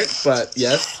smart, but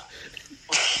yes.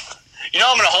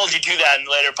 I'm going to hold you to that in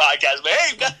later podcasts.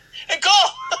 But hey,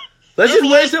 go! Let's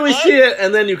just wait till we see it,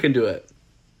 and then you can do it.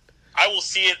 I will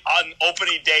see it on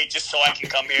opening day just so I can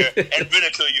come here and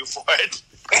ridicule you for it.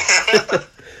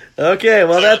 Okay,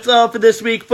 well, that's all for this week.